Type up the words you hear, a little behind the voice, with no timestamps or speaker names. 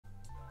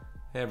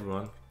Hey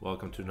everyone,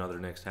 welcome to another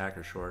Nyxt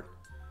Hacker Short.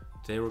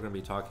 Today we're going to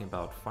be talking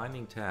about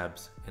finding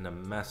tabs in a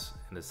mess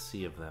and a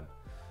sea of them.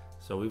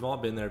 So we've all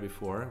been there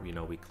before.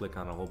 We click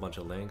on a whole bunch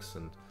of links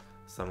and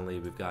suddenly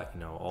we've got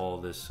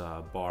all this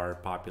bar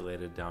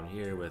populated down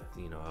here with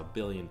a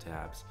billion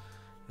tabs,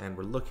 and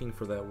we're looking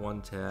for that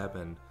one tab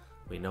and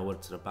we know what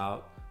it's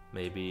about.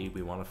 Maybe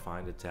we want to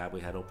find a tab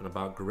we had open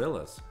about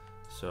gorillas,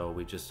 so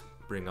we just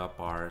bring up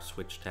our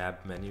switch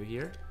tab menu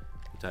here,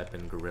 we type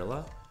in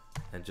gorilla,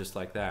 and just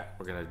like that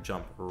we're going to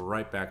jump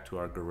right back to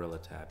our gorilla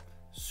tab.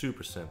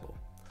 Super simple.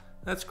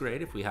 That's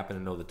great if we happen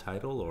to know the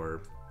title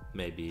or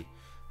maybe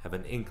have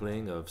an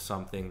inkling of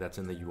something that's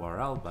in the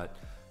URL, but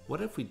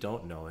what if we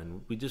don't know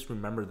and we just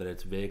remember that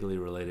it's vaguely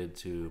related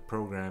to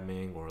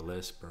programming or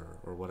Lisp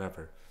or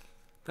whatever?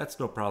 That's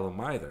no problem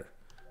either.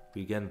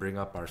 We again bring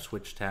up our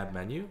switch tab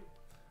menu,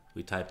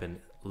 we type in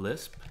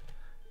Lisp,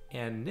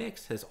 and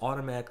Nyxt has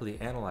automatically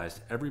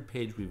analyzed every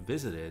page we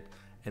visited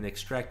and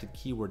extracted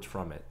keywords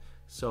from it.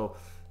 So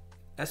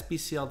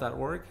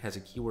sbcl.org has a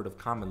keyword of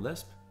common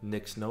Lisp.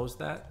 Nyxt knows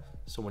that,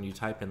 so when you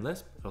type in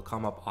Lisp, it'll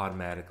come up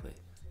automatically.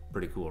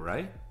 Pretty cool,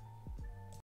 right?